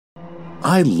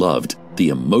I loved the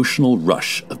emotional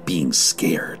rush of being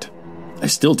scared. I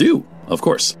still do, of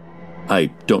course. I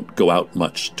don't go out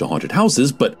much to haunted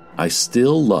houses, but I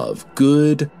still love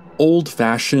good,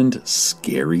 old-fashioned,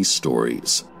 scary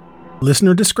stories.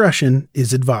 Listener discretion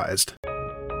is advised.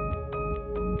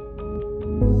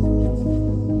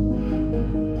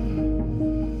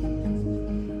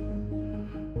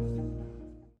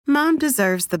 Mom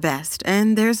deserves the best,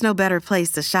 and there's no better place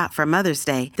to shop for Mother's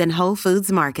Day than Whole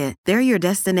Foods Market. They're your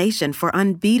destination for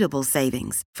unbeatable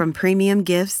savings, from premium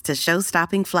gifts to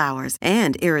show-stopping flowers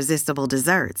and irresistible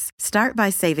desserts. Start by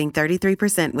saving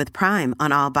 33% with Prime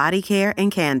on all body care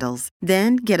and candles.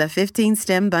 Then get a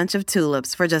 15-stem bunch of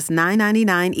tulips for just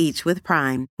 $9.99 each with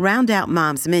Prime. Round out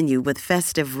Mom's menu with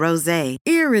festive rosé,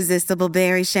 irresistible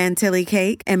berry chantilly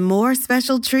cake, and more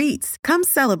special treats. Come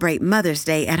celebrate Mother's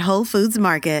Day at Whole Foods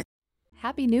Market.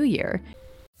 Happy New Year.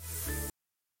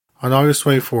 On August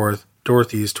 24th,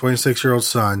 Dorothy's 26-year-old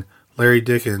son, Larry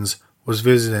Dickens, was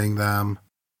visiting them.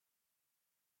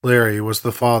 Larry was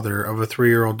the father of a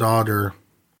 3-year-old daughter.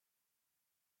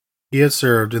 He had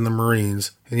served in the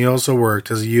Marines, and he also worked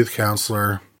as a youth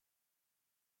counselor.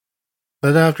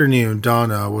 That afternoon,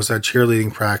 Donna was at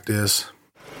cheerleading practice.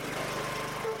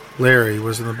 Larry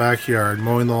was in the backyard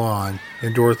mowing the lawn,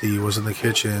 and Dorothy was in the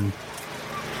kitchen.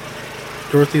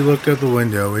 Dorothy looked out the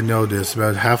window and noticed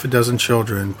about half a dozen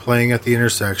children playing at the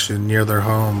intersection near their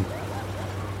home.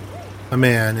 A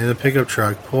man in a pickup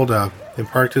truck pulled up and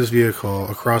parked his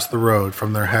vehicle across the road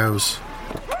from their house.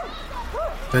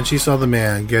 Then she saw the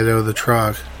man get out of the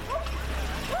truck.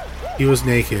 He was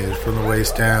naked from the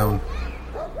waist down.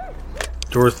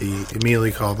 Dorothy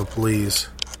immediately called the police.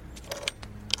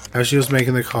 As she was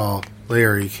making the call,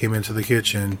 Larry came into the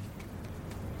kitchen.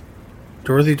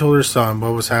 Dorothy told her son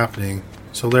what was happening,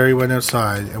 so Larry went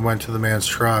outside and went to the man's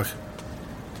truck.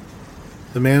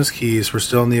 The man's keys were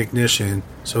still in the ignition,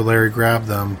 so Larry grabbed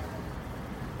them.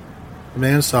 The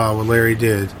man saw what Larry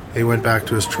did and he went back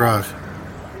to his truck.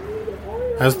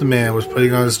 As the man was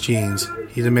putting on his jeans,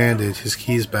 he demanded his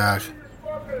keys back.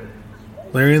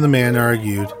 Larry and the man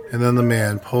argued, and then the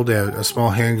man pulled out a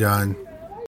small handgun.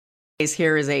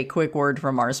 Here is a quick word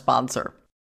from our sponsor.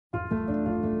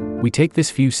 We take this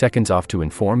few seconds off to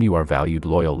inform you, our valued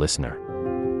loyal listener,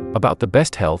 about the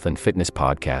best health and fitness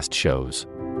podcast shows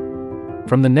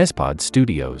from the Nezpod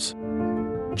Studios.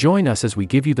 Join us as we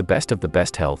give you the best of the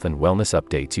best health and wellness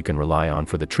updates you can rely on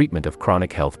for the treatment of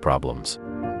chronic health problems.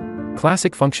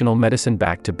 Classic functional medicine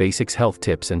back to basics health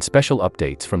tips and special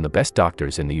updates from the best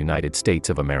doctors in the United States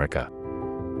of America.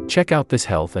 Check out this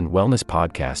health and wellness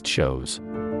podcast shows.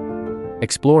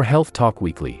 Explore Health Talk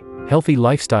Weekly, Healthy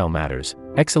Lifestyle Matters,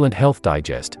 Excellent Health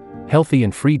Digest, Healthy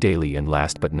and Free Daily, and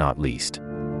last but not least,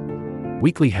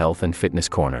 Weekly Health and Fitness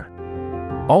Corner.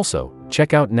 Also,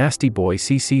 check out Nasty Boy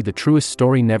CC, the truest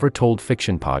story never told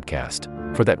fiction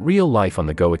podcast, for that real life on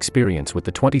the go experience with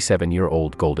the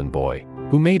 27-year-old golden boy,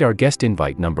 who made our guest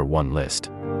invite #1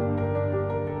 list.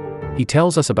 He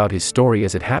tells us about his story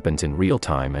as it happens in real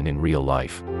time and in real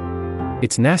life.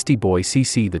 It's Nasty Boy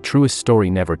CC, the truest story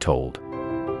never told.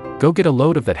 Go get a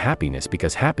load of that happiness,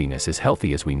 because happiness is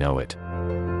healthy as we know it.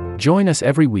 Join us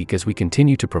every week as we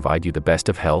continue to provide you the best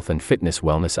of health and fitness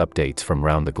wellness updates from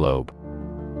around the globe.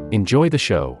 Enjoy the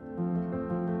show.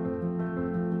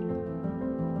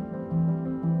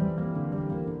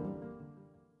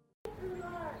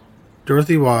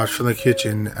 Dorothy watched from the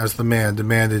kitchen as the man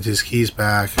demanded his keys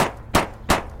back.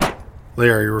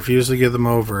 Larry refused to give them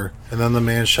over, and then the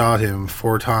man shot him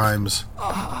 4 times.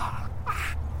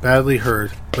 Badly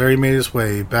hurt, Larry made his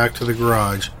way back to the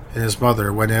garage, and his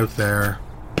mother went out there.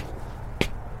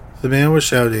 The man was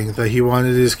shouting that he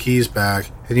wanted his keys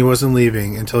back, and he wasn't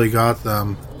leaving until he got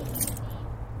them.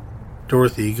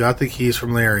 Dorothy got the keys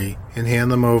from Larry and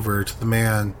handed them over to the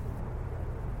man.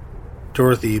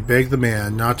 Dorothy begged the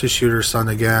man not to shoot her son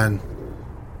again.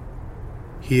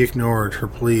 He ignored her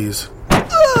pleas.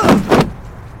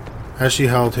 As she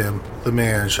held him, the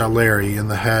man shot Larry in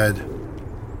the head.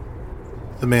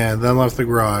 The man then left the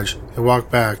garage and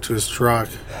walked back to his truck.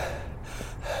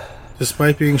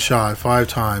 Despite being shot 5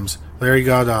 times, Larry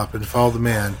got up and followed the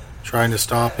man, trying to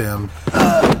stop him.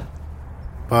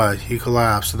 But he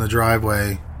collapsed in the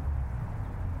driveway.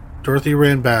 Dorothy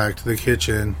ran back to the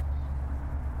kitchen.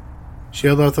 She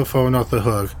had left the phone off the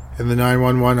hook, and the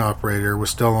 911 operator was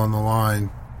still on the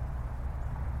line.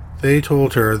 They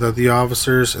told her that the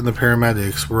officers and the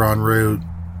paramedics were en route.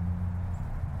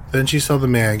 Then she saw the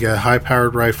man get a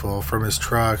high-powered rifle from his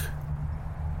truck.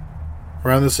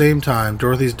 Around the same time,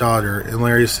 Dorothy's daughter and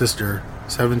Larry's sister,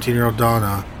 17-year-old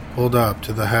Donna, pulled up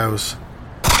to the house.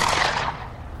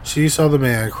 She saw the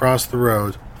man cross the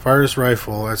road, fired his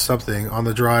rifle at something on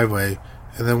the driveway,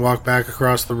 and then walked back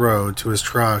across the road to his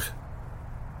truck.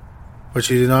 But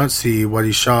she did not see what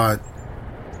he shot.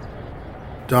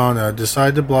 Donna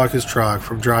decided to block his truck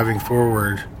from driving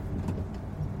forward.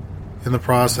 In the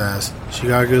process, she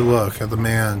got a good look at the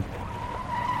man.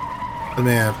 The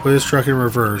man put his truck in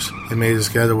reverse and made his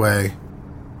getaway.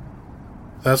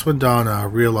 That's when Donna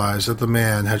realized that the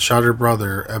man had shot her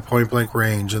brother at point-blank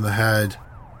range in the head.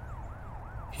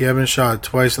 He had been shot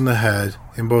twice in the head,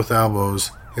 in both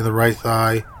elbows, in the right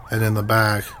thigh, and in the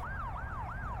back.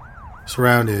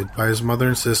 Surrounded by his mother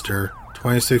and sister,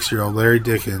 26-year-old Larry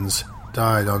Dickens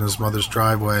died on his mother's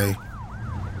driveway.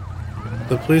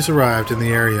 The police arrived in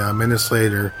the area minutes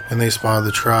later, and they spotted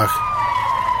the truck.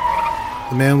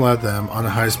 The man led them on a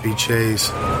high-speed chase.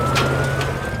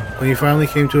 When he finally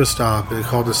came to a stop at a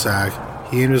cul-de-sac,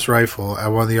 he aimed his rifle at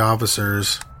one of the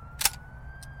officers.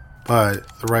 But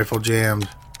the rifle jammed.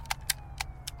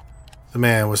 The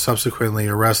man was subsequently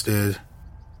arrested.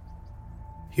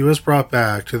 He was brought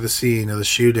back to the scene of the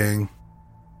shooting.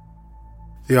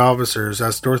 The officers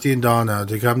asked Dorothy and Donna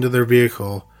to come to their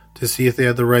vehicle to see if they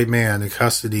had the right man in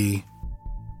custody.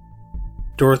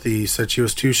 Dorothy said she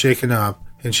was too shaken up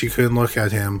and she couldn't look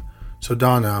at him, so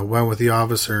Donna went with the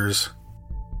officers.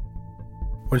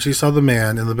 When she saw the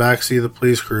man in the backseat of the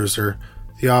police cruiser,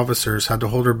 the officers had to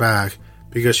hold her back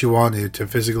because she wanted to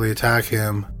physically attack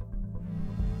him.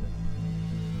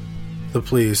 The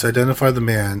police identified the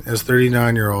man as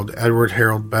 39-year-old Edward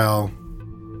Harold Bell.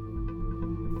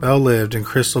 Bell lived in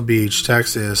Crystal Beach,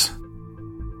 Texas.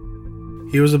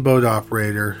 He was a boat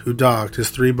operator who docked his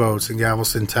 3 boats in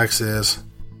Galveston, Texas.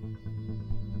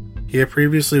 He had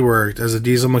previously worked as a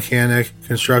diesel mechanic,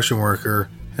 construction worker,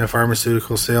 and a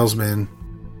pharmaceutical salesman.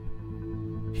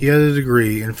 He had a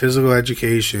degree in physical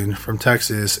education from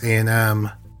Texas A&M.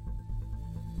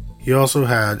 He also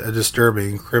had a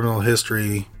disturbing criminal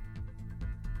history.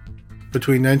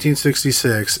 Between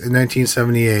 1966 and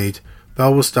 1978,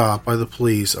 Bell was stopped by the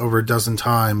police over a dozen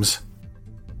times.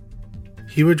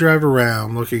 He would drive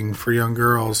around looking for young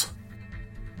girls.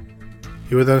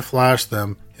 He would then flash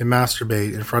them and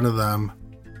masturbate in front of them.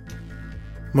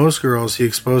 Most girls he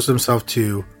exposed himself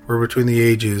to were between the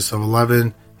ages of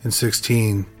 11 and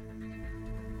 16.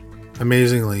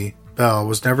 Amazingly, Bell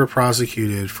was never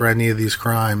prosecuted for any of these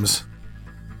crimes.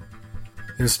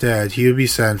 Instead, he would be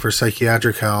sent for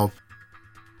psychiatric help.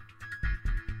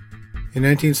 In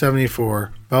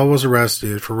 1974, Bell was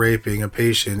arrested for raping a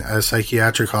patient at a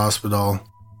psychiatric hospital,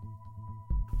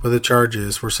 but the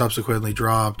charges were subsequently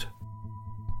dropped.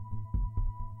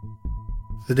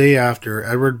 The day after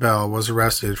Edward Bell was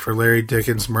arrested for Larry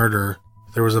Dickens' murder,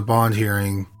 there was a bond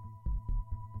hearing.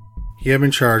 He had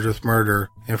been charged with murder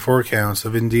and 4 counts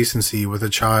of indecency with a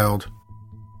child.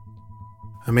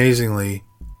 Amazingly,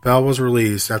 Bell was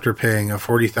released after paying a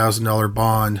 $40,000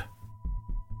 bond.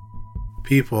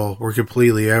 People were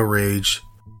completely outraged.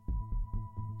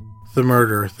 The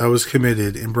murder that was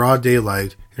committed in broad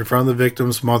daylight in front of the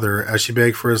victim's mother as she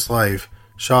begged for his life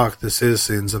shocked the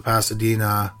citizens of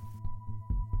Pasadena.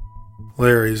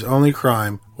 Larry's only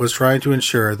crime was trying to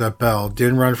ensure that Bell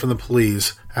didn't run from the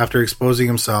police after exposing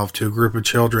himself to a group of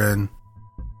children.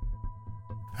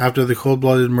 After the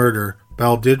cold-blooded murder,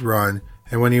 Bell did run,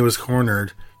 and when he was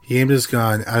cornered, he aimed his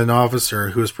gun at an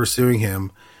officer who was pursuing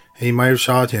him, and he might have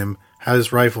shot him had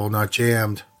his rifle not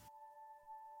jammed.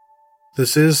 The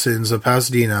citizens of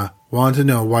Pasadena wanted to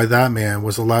know why that man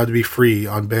was allowed to be free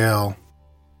on bail.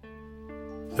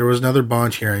 There was another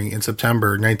bond hearing in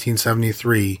September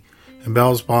 1973, and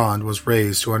Bell's bond was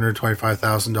raised to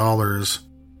 $125,000.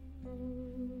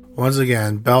 Once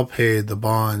again, Bell paid the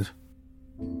bond.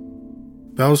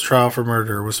 Bell's trial for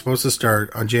murder was supposed to start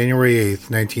on January 8,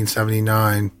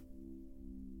 1979,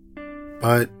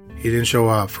 but he didn't show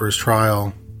up for his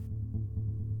trial.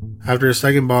 After a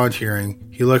second bond hearing,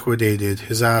 he liquidated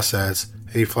his assets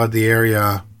and he fled the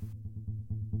area.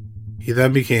 He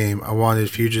then became a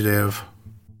wanted fugitive.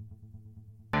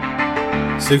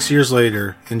 6 years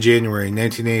later, in January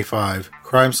 1985,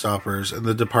 Crime Stoppers and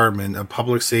the Department of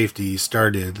Public Safety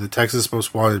started the Texas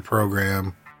Most Wanted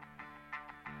program.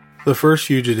 The first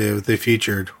fugitive they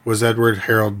featured was Edward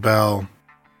Harold Bell.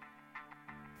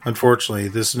 Unfortunately,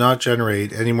 this did not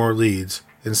generate any more leads,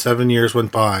 and 7 years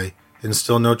went by, and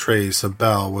still no trace of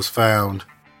Bell was found.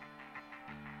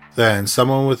 Then,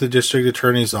 someone with the district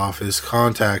attorney's office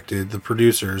contacted the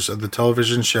producers of the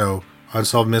television show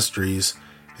Unsolved Mysteries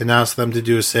and asked them to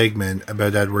do a segment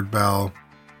about Edward Bell.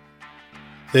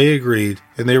 They agreed,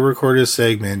 and they recorded a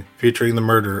segment featuring the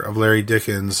murder of Larry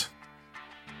Dickens.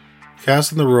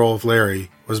 Cast in the role of Larry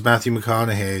was Matthew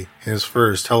McConaughey in his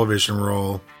first television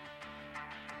role.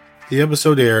 The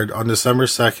episode aired on December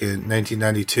 2nd,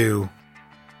 1992.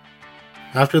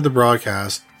 After the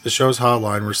broadcast, the show's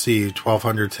hotline received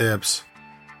 1,200 tips.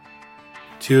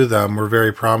 2 of them were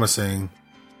very promising.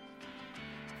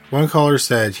 One caller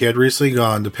said he had recently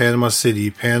gone to Panama City,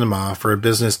 Panama for a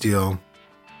business deal.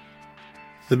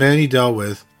 The man he dealt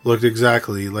with looked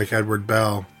exactly like Edward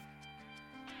Bell.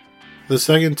 The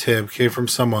second tip came from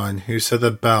someone who said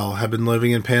that Bell had been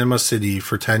living in Panama City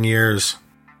for 10 years.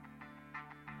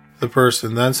 The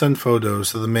person then sent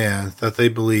photos of the man that they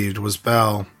believed was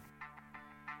Bell.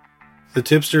 The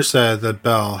tipster said that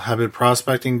Bell had been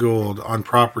prospecting gold on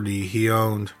property he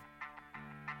owned.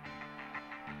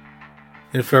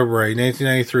 In February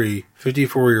 1993,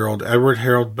 54-year-old Edward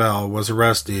Harold Bell was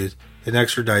arrested and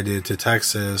extradited to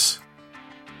Texas.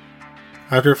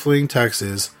 After fleeing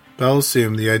Texas, Bell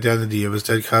assumed the identity of his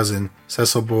dead cousin,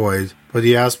 Cecil Boyd, but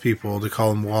he asked people to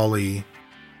call him Wally.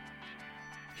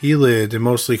 He lived in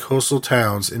mostly coastal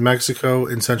towns in Mexico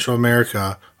and Central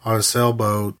America on a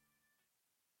sailboat.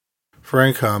 For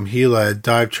income, he led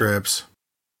dive trips.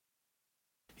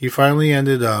 He finally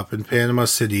ended up in Panama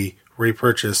City, where he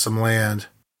purchased some land.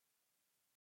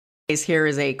 Here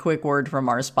is a quick word from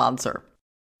our sponsor.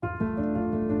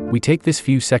 We take this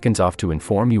few seconds off to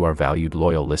inform you, our valued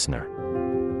loyal listener,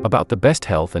 about the best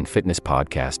health and fitness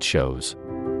podcast shows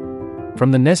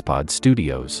from the Nespod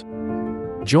studios.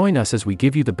 Join us as we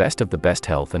give you the best of the best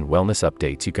health and wellness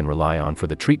updates you can rely on for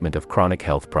the treatment of chronic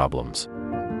health problems.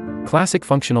 Classic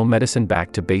functional medicine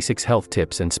back to basics health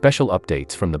tips and special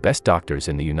updates from the best doctors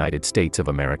in the United States of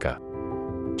America.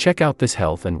 Check out this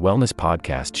health and wellness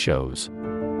podcast shows.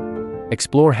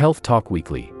 Explore Health Talk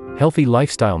Weekly, Healthy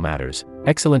Lifestyle Matters,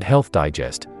 Excellent Health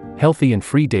Digest, Healthy and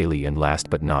Free Daily, and last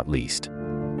but not least,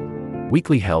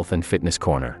 Weekly Health and Fitness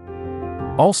Corner.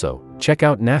 Also, check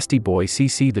out Nasty Boy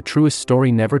CC, the truest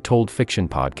story never told fiction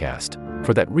podcast,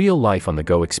 for that real life on the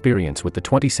go experience with the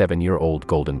 27-year-old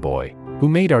golden boy, who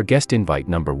made our guest invite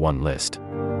 #1 list.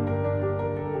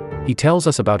 He tells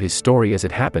us about his story as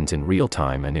it happens in real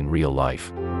time and in real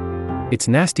life. It's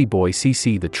Nasty Boy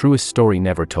CC, the truest story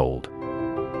never told.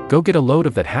 Go get a load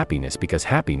of that happiness, because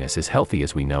happiness is healthy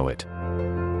as we know it.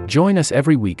 Join us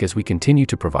every week as we continue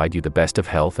to provide you the best of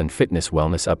health and fitness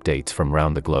wellness updates from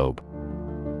around the globe.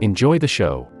 Enjoy the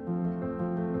show.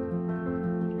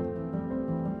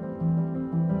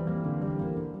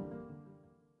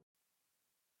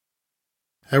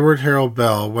 Edward Harold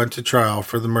Bell went to trial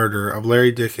for the murder of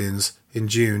Larry Dickens in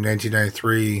June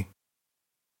 1993.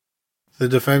 The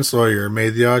defense lawyer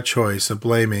made the odd choice of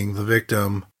blaming the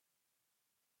victim.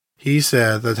 He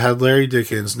said that had Larry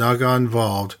Dickens not gotten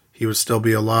involved, he would still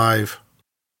be alive.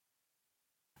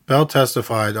 Bell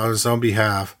testified on his own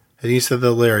behalf, and he said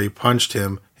that Larry punched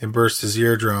him and burst his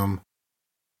eardrum.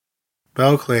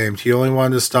 Bell claimed he only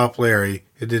wanted to stop Larry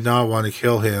and did not want to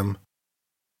kill him.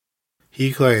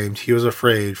 He claimed he was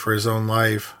afraid for his own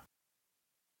life.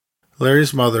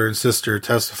 Larry's mother and sister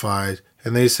testified,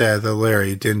 and they said that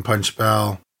Larry didn't punch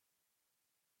Bell.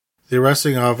 The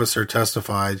arresting officer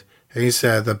testified, and he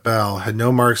said that Bell had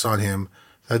no marks on him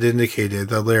that indicated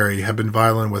that Larry had been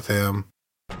violent with him.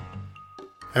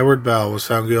 Edward Bell was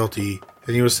found guilty,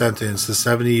 and he was sentenced to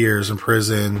 70 years in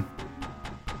prison.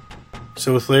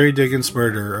 So with Larry Dickens'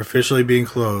 murder officially being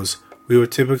closed, we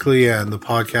would typically end the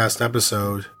podcast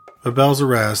episode. But Bell's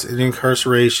arrest and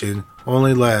incarceration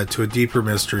only led to a deeper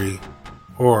mystery,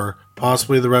 or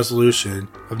possibly the resolution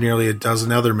of nearly a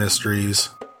dozen other mysteries.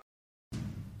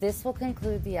 This will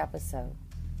conclude the episode.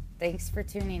 Thanks for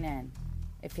tuning in.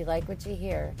 If you like what you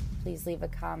hear, please leave a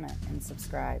comment and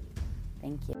subscribe.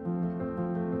 Thank you.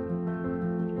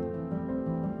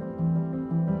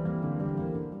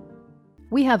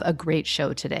 We have a great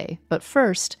show today, but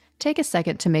first, take a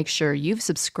second to make sure you've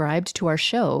subscribed to our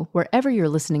show wherever you're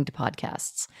listening to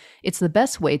podcasts. It's the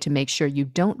best way to make sure you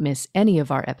don't miss any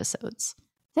of our episodes.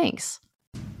 Thanks.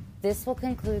 This will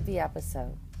conclude the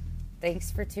episode.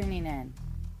 Thanks for tuning in.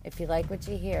 If you like what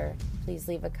you hear, please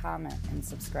leave a comment and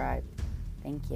subscribe. Thank you.